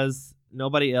 Because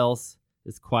nobody else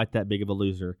is quite that big of a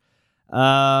loser.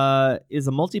 Is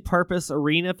a multi-purpose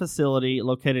arena facility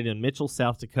located in Mitchell,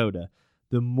 South Dakota.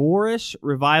 The Moorish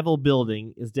Revival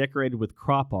building is decorated with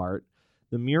crop art.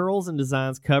 The murals and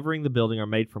designs covering the building are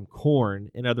made from corn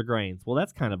and other grains. Well,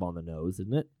 that's kind of on the nose,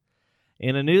 isn't it?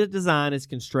 And a new design is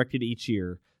constructed each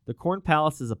year. The Corn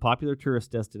Palace is a popular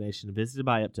tourist destination visited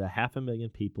by up to 500,000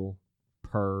 people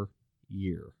per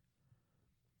year.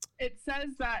 It says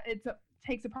that it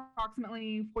takes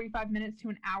approximately 45 minutes to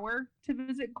an hour to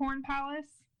visit Corn Palace.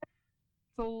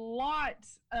 It's a lot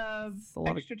of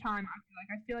extra time.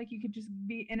 I feel like you could just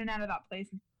be in and out of that place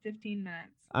in 15 minutes.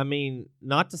 I mean,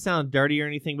 not to sound dirty or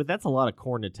anything, but that's a lot of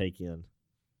corn to take in.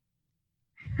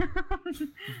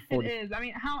 It is. I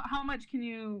mean, how much can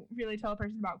you really tell a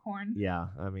person about corn? Yeah,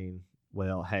 I mean,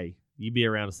 well, hey, you be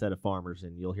around a set of farmers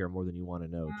and you'll hear more than you want to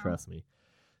know, trust me.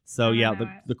 So, yeah,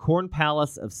 the Corn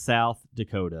Palace of South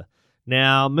Dakota.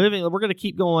 Now, we're going to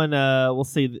keep going. We'll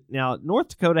see. Now, North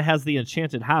Dakota has the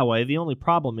Enchanted Highway. The only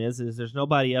problem is there's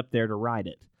nobody up there to ride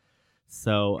it.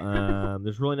 So,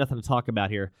 there's really nothing to talk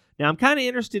about here. Now, I'm kind of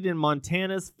interested in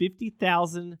Montana's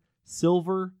 50,000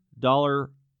 silver dollar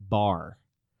bar.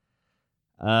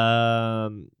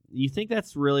 You think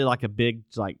that's really like a big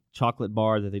chocolate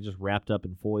bar that they just wrapped up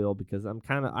in foil? Because I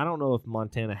don't know if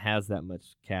Montana has that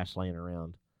much cash laying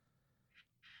around.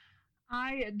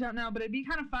 I don't know, but it'd be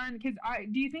kind of fun because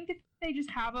do you think that they just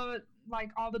have all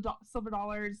the silver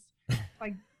dollars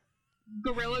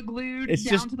gorilla glued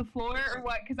down to the floor or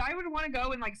what? Because I would want to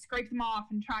go and scrape them off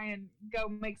and try and go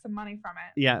make some money from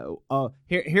it. Yeah.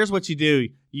 Here's what you do: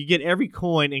 you get every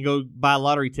coin and go buy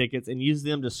lottery tickets and use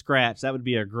them to scratch. That would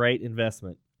be a great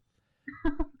investment.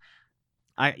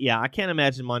 I can't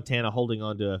imagine Montana holding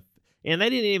on to and they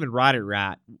didn't even write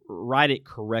it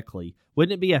correctly.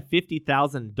 Wouldn't it be a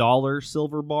 $50,000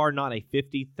 silver bar, not a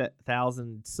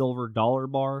 50,000 silver dollar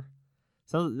bar?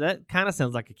 So that kind of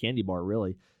sounds like a candy bar,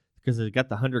 really, because it's got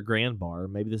the $100,000 bar.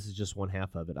 Maybe this is just one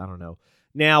half of it. I don't know.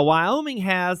 Now, Wyoming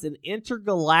has an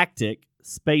intergalactic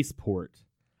spaceport.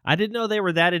 I didn't know they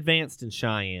were that advanced in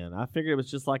Cheyenne. I figured it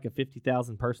was just like a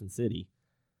 50,000 person city.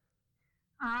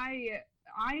 I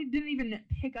didn't even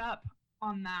pick up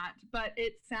on that, but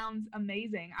it sounds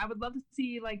amazing. I would love to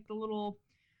see the little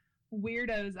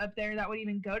weirdos up there that would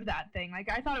even go to that thing.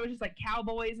 I thought it was just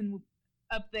cowboys and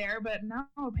up there, but no,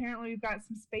 apparently we've got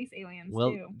some space aliens too.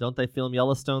 Well, don't they film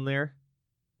Yellowstone there?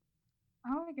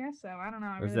 Oh, I guess so. I don't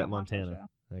know. Or is that Montana?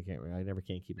 I never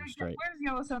can keep them straight. Where's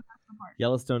Yellowstone National Park?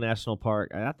 Yellowstone National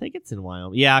Park. I think it's in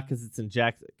Wyoming. Yeah, because it's in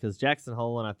Jackson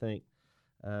Hole, and I think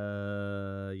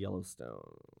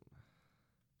Yellowstone.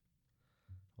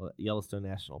 Yellowstone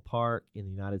National Park in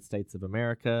the United States of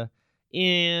America,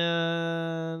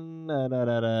 in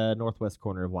northwest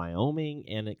corner of Wyoming,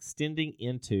 and extending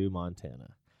into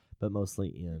Montana, but mostly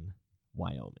in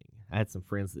Wyoming. I had some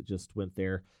friends that just went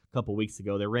there a couple weeks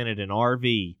ago. They rented an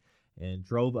RV and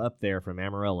drove up there from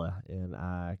Amarillo, and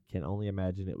I can only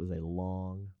imagine it was a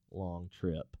long, long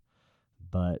trip,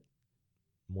 but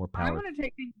more power. I want to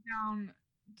take things down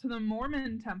to the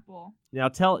Mormon temple. Now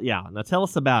tell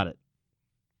us about it.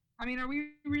 I mean, are we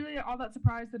really all that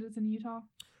surprised that it's in Utah?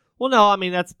 Well, no, I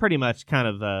mean, that's pretty much kind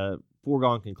of a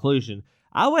foregone conclusion.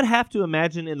 I would have to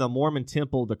imagine in the Mormon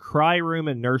temple, the cry room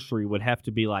and nursery would have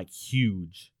to be like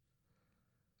huge.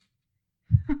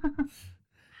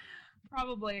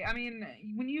 Probably. I mean,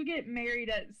 when you get married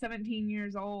at 17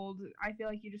 years old, I feel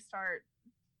like you just start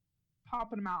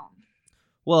popping them out.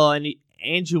 Well, and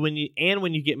when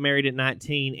you get married at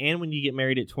 19, and when you get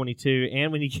married at 22,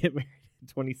 and when you get married at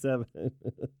 27. Of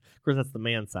course, that's the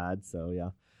man side, so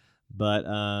yeah. But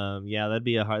yeah, that'd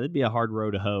be a hard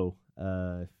row to hoe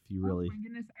if you really. Oh my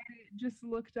goodness! I just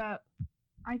looked up.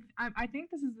 I think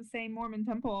this is the same Mormon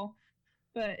temple,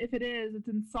 but if it is, it's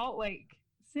in Salt Lake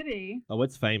City. Oh,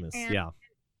 it's famous. Yeah.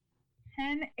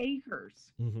 10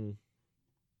 acres. Mm-hmm.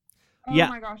 Oh yeah.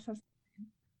 my gosh, that's.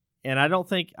 And I don't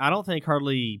think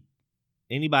hardly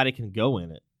anybody can go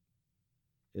in it.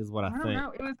 Is what I think. I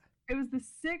don't know. It was the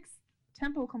 6th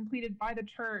temple completed by the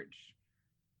church.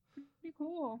 Pretty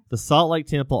cool. The Salt Lake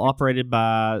Temple, operated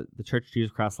by the Church of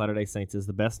Jesus Christ Latter-day Saints, is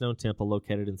the best-known temple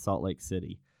located in Salt Lake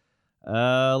City.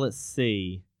 Let's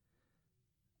see.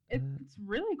 It's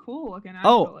really cool looking,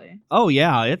 actually. Oh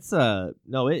yeah, it's a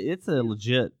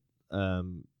legit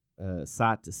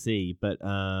sight to see. But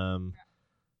I'm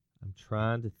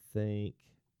trying to think.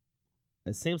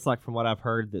 It seems like from what I've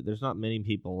heard that there's not many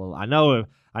people. I know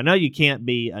you can't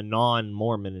be a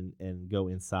non-Mormon and go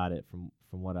inside it from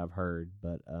what I've heard.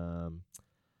 But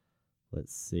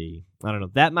let's see. I don't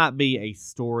know. That might be a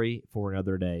story for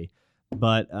another day.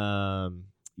 But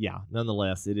yeah,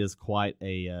 nonetheless, it is quite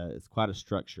a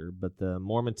structure. But the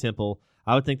Mormon temple,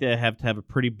 I would think they have to have a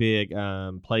pretty big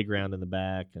playground in the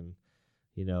back, and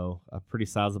a pretty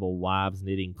sizable wives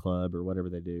knitting club or whatever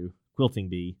they do, quilting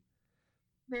bee.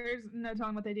 There's no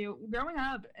telling what they do. Growing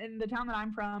up in the town that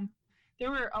I'm from, there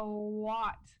were a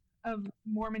lot of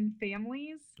Mormon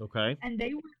families. Okay. And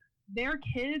their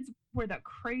kids were the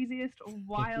craziest,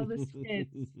 wildest kids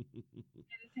in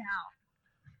town.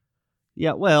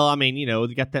 Yeah, well, I mean,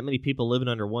 you got that many people living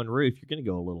under one roof, you're going to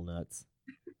go a little nuts.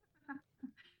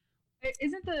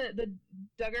 Isn't the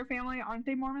Duggar family, aren't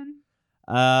they Mormon?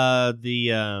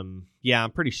 Yeah,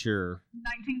 I'm pretty sure.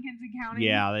 19 Kinsey County?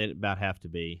 Yeah, they about have to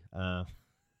be.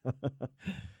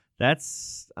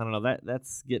 That's, I don't know,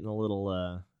 that's getting a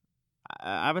little,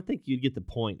 I would think you'd get the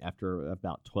point after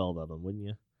about 12 of them, wouldn't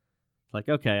you? Like,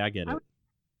 okay, I get it.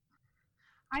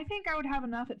 I think I would have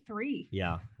enough at 3.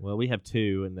 Yeah, well, we have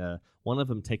 2, and one of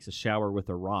them takes a shower with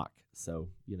a rock, so,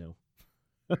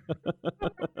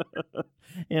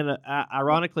 And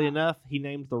ironically enough, he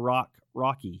named the rock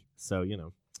Rocky, so,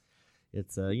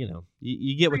 it's,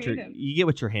 you get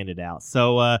what you're handed out.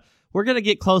 So, we're going to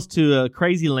get close to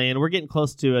crazy land. We're getting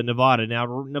close to Nevada.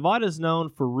 Now, Nevada is known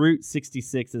for Route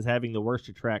 66 as having the worst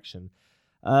attraction,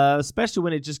 especially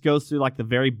when it just goes through like the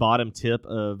very bottom tip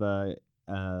of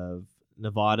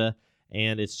Nevada,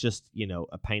 and it's just,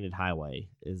 a painted highway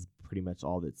is pretty much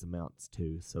all that amounts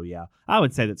to. So, yeah, I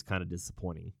would say that's kind of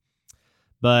disappointing.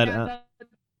 But yeah, that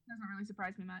doesn't really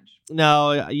surprise me much.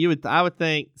 No, I would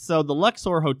think so. The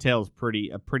Luxor Hotel is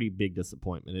a pretty big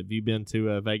disappointment. Have you been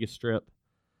to Vegas Strip?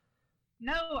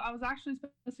 No, I was actually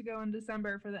supposed to go in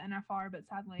December for the NFR, but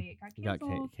sadly it got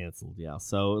canceled. Got canceled, yeah.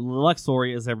 So Luxor,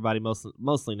 as everybody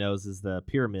mostly knows, is the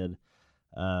Pyramid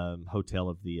hotel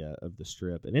of the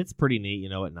Strip, and it's pretty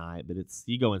neat, at night. But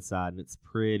you go inside and it's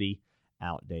pretty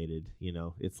outdated.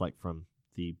 It's like from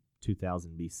the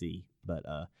 2000 BC, but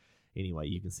anyway,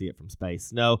 you can see it from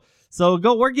space. No, so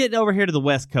we're getting over here to the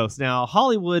West Coast now.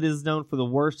 Hollywood is known for the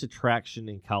worst attraction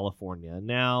in California.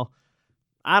 Now,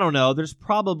 I don't know. There's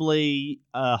probably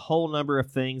a whole number of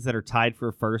things that are tied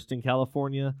for first in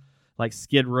California, like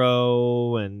Skid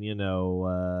Row and,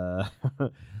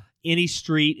 any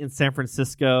street in San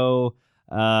Francisco.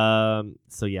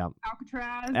 So, yeah.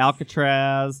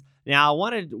 Alcatraz. Now,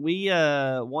 we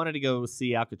wanted to go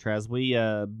see Alcatraz. We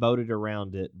boated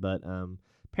around it, but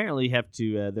apparently you have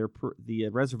to, the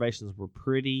reservations were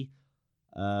pretty,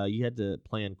 you had to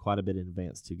plan quite a bit in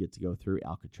advance to get to go through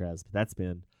Alcatraz. But that's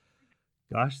been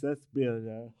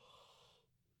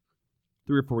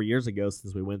 3 or 4 years ago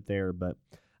since we went there, but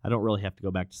I don't really have to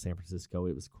go back to San Francisco.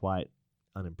 It was quite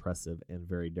unimpressive and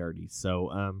very dirty.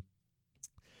 So,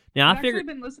 Now I've I figured.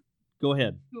 actually been listening Go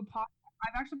ahead. to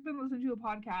I've actually been listening to a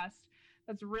podcast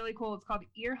that's really cool. It's called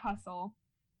Ear Hustle,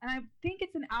 and I think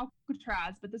it's in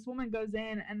Alcatraz. But this woman goes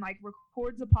in and like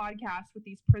records a podcast with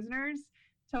these prisoners,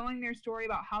 telling their story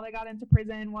about how they got into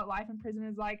prison, what life in prison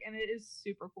is like, and it is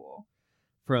super cool.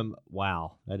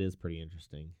 Wow, that is pretty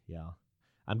interesting. Yeah,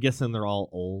 I'm guessing they're all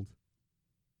old.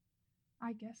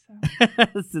 I guess so.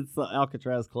 Since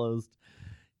Alcatraz closed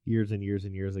years and years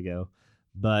and years ago.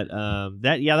 But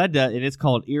that does, and it's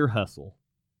called Ear Hustle.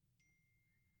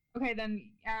 Okay,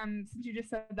 then since you just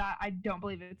said that, I don't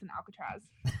believe it's in Alcatraz.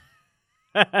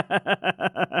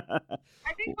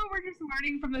 I I think what we're just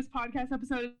learning from this podcast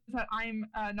episode is that I'm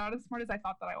not as smart as I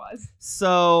thought that I was.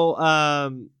 So,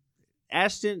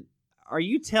 Ashton, are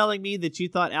you telling me that you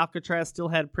thought Alcatraz still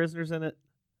had prisoners in it?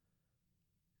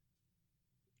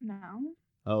 No.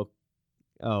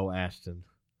 Oh, Ashton.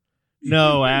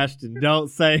 No, Ashton, don't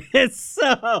say it's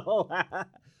so.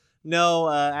 No,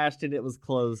 Ashton, it was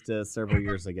closed several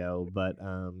years ago, but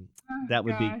that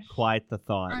would be quite the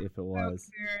thought if it was.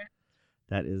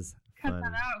 That is Cut funny.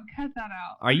 that out. Cut that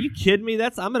out. Are you kidding me?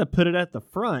 I'm going to put it at the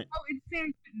front. Oh, it's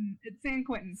San Quentin. It's San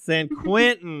Quentin. San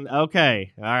Quentin.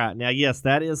 Okay. All right. Now, yes,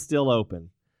 that is still open.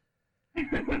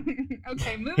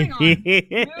 Okay, moving on.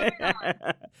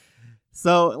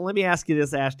 So let me ask you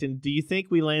this, Ashton. Do you think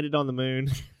we landed on the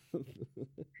moon?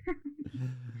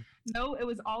 No, it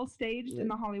was all staged in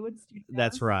the Hollywood studios.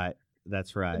 That's right.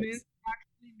 That's right. The moon's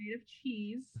actually made of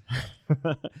cheese.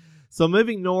 So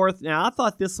moving north, now I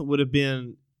thought this would have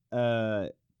been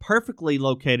perfectly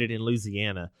located in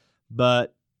Louisiana,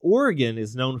 but Oregon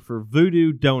is known for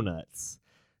voodoo donuts.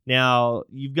 Now,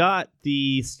 you've got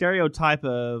the stereotype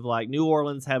of like New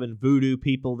Orleans having voodoo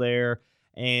people there,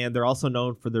 and they're also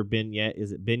known for their beignets.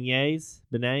 Is it beignets?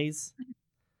 Beignets?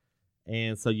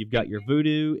 And so you've got your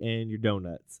voodoo and your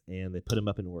donuts, and they put them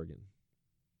up in Oregon.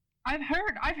 I've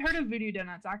heard of voodoo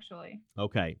donuts actually.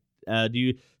 Okay.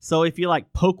 So if you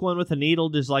like poke one with a needle,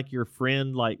 does like your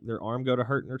friend like their arm go to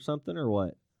hurting or something or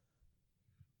what?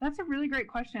 That's a really great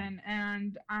question,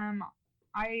 and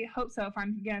I hope so if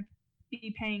I'm gonna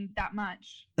be paying that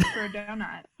much for a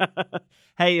donut.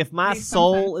 Hey, if my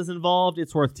soul is involved,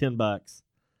 it's worth $10.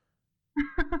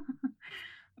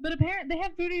 But apparently they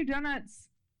have voodoo donuts.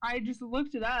 I just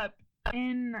looked it up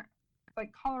in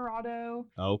like Colorado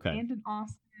and in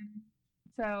Austin.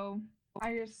 So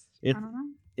I don't know.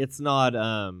 It's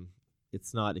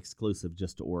not exclusive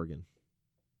just to Oregon.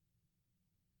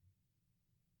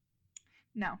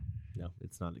 No,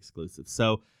 it's not exclusive.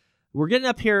 So we're getting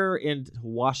up here in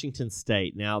Washington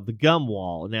State now. The gum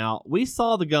wall. Now we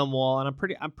saw the gum wall, and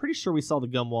I'm pretty sure we saw the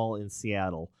gum wall in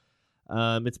Seattle.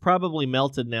 It's probably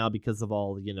melted now because of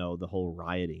all the whole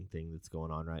rioting thing that's going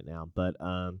on right now. But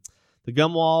the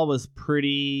gum wall was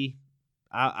pretty.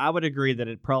 I would agree that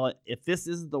it probably, if this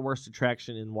isn't the worst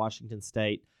attraction in Washington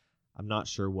State, I'm not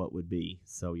sure what would be.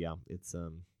 So yeah, it's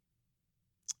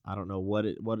I don't know what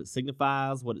it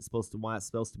signifies, why it's supposed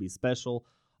to be special.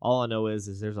 All I know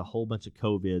is there's a whole bunch of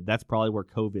COVID. That's probably where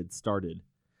COVID started.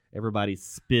 Everybody's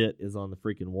spit is on the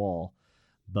freaking wall.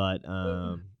 But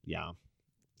yeah,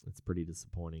 it's pretty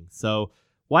disappointing. So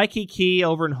Waikiki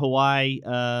over in Hawaii,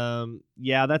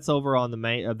 yeah, that's over on the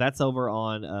main. That's over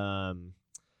on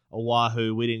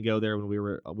Oahu. We didn't go there when we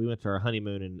went to our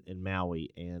honeymoon in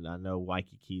Maui, and I know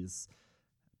Waikiki's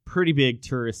pretty big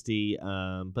touristy,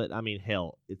 but I mean,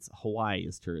 hell, it's Hawaii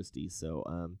is touristy.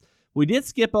 So we did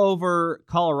skip over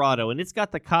Colorado, and it's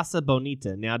got the Casa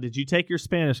Bonita. Now, did you take your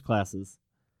Spanish classes?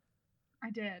 I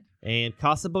did. And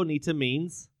Casa Bonita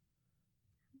means?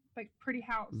 Like pretty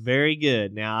house. Very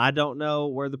good. Now, I don't know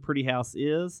where the pretty house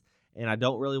is, and I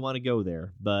don't really want to go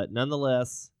there, but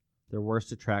nonetheless, their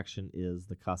worst attraction is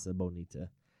the Casa Bonita,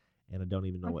 and I don't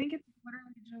even know I think it's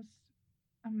literally just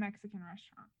a Mexican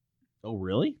restaurant. Oh,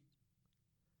 really?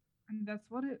 And that's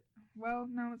what it. Well,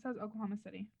 no, it says Oklahoma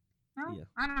City. No, Yeah.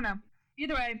 I don't know.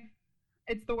 Either way,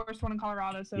 it's the worst one in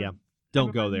Colorado. So Yeah.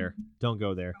 Don't go there. Don't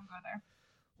go there. Don't go there.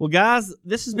 Well, guys,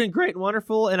 this has been great and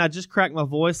wonderful, and I just cracked my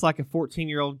voice like a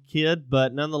 14-year-old kid,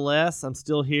 but nonetheless, I'm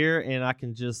still here, and I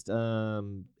can just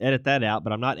edit that out,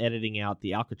 but I'm not editing out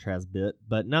the Alcatraz bit.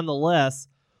 But nonetheless,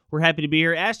 we're happy to be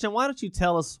here. Ashton, why don't you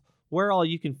tell us where all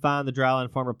you can find the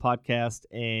Dryland Farmer podcast,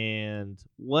 and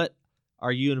what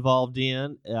are you involved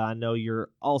in? I know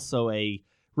you're also a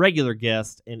regular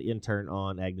guest and intern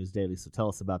on Ag News Daily, so tell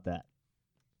us about that.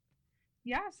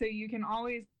 Yeah, so you can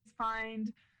always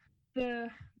find the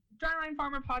Dryland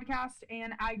Farmer podcast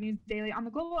and Ag News Daily on the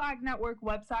Global Ag Network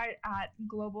website at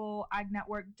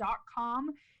globalagnetwork.com.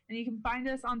 And you can find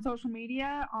us on social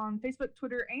media on Facebook,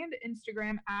 Twitter, and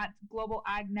Instagram at Global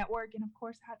Ag Network, and of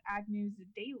course at Ag News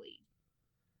Daily.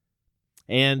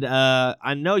 And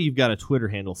I know you've got a Twitter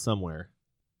handle somewhere.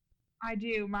 I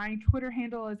do. My Twitter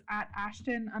handle is at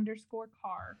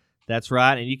Ashton_Carr. That's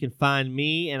right. And you can find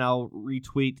me, and I'll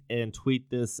retweet and tweet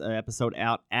this episode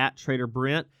out at Trader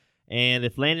Brent. And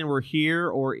if Landon were here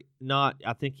or not,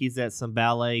 I think he's at some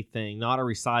ballet thing, not a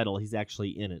recital. He's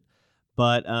actually in it.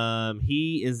 But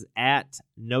he is at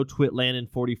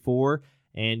NoTwitLandon44,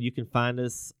 and you can find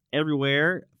us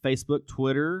everywhere: Facebook,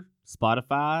 Twitter,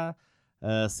 Spotify,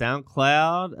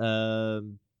 SoundCloud,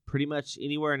 pretty much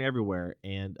anywhere and everywhere.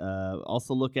 And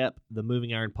also look up the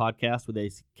Moving Iron podcast with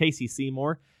Casey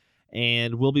Seymour.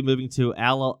 And we'll be moving to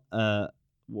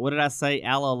what did I say?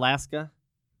 Alaska?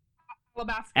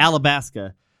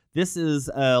 Alabasca. This is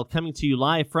coming to you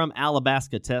live from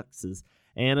Alabasca, Texas.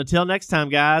 And until next time,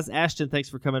 guys, Ashton, thanks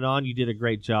for coming on. You did a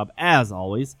great job, as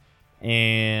always.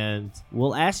 And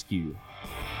we'll ask you,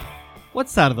 what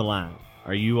side of the line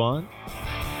are you on?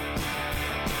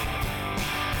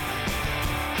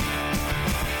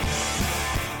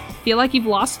 Feel like you've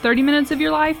lost 30 minutes of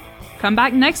your life? Come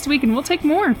back next week and we'll take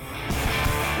more.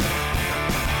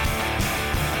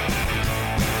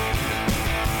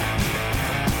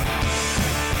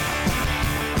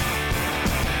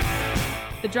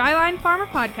 The Dryline Farmer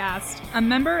Podcast, a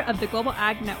member of the Global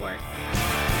Ag Network.